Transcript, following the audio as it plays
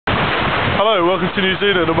Hello, welcome to New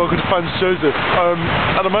Zealand and welcome to Franz Joseph.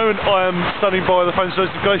 At the moment I am standing by the Franz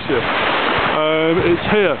Joseph Glacier. It's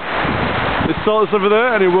here. It starts over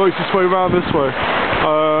there and it works its way around this way.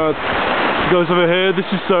 It goes over here. This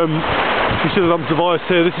is, you see the device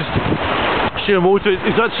here, this is sheer water.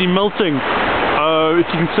 It's actually melting. If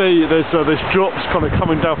you can see, there's drops kind of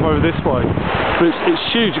coming down from over this way. But it's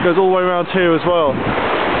huge, it goes all the way around here as well.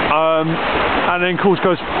 And then of course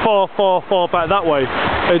goes far back that way.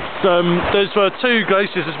 It's there's two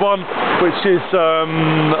glaciers. There's one which is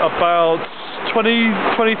about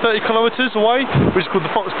 20-30 kilometres away, which is called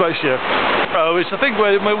the Fox Glacier, which I think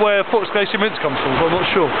where Fox Glacier mints comes from, so I'm not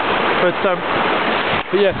sure. But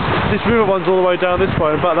yeah, this river runs all the way down this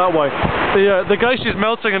way and back that way. The glacier is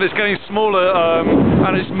melting and it's getting smaller,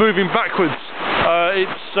 and it's moving backwards.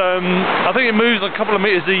 I think it moves a couple of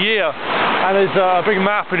metres a year, and there's a big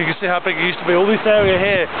map and you can see how big it used to be. All this area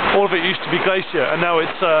here, all of it used to be glacier, and now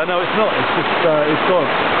it's not. It's just it's gone.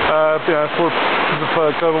 You know,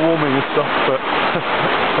 for global warming and stuff. But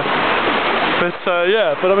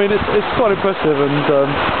yeah, but I mean it's quite impressive, and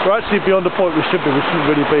we're actually beyond the point we should be. We shouldn't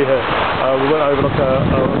really be here. We went over like a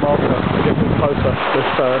marker to get a bit closer.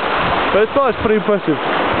 But it's nice, pretty impressive.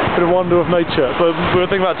 Bit of wonder of nature. But we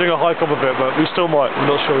were thinking about doing a hike up a bit, but we still might.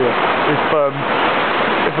 We're not sure yet.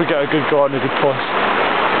 If we get a good guide and a good price.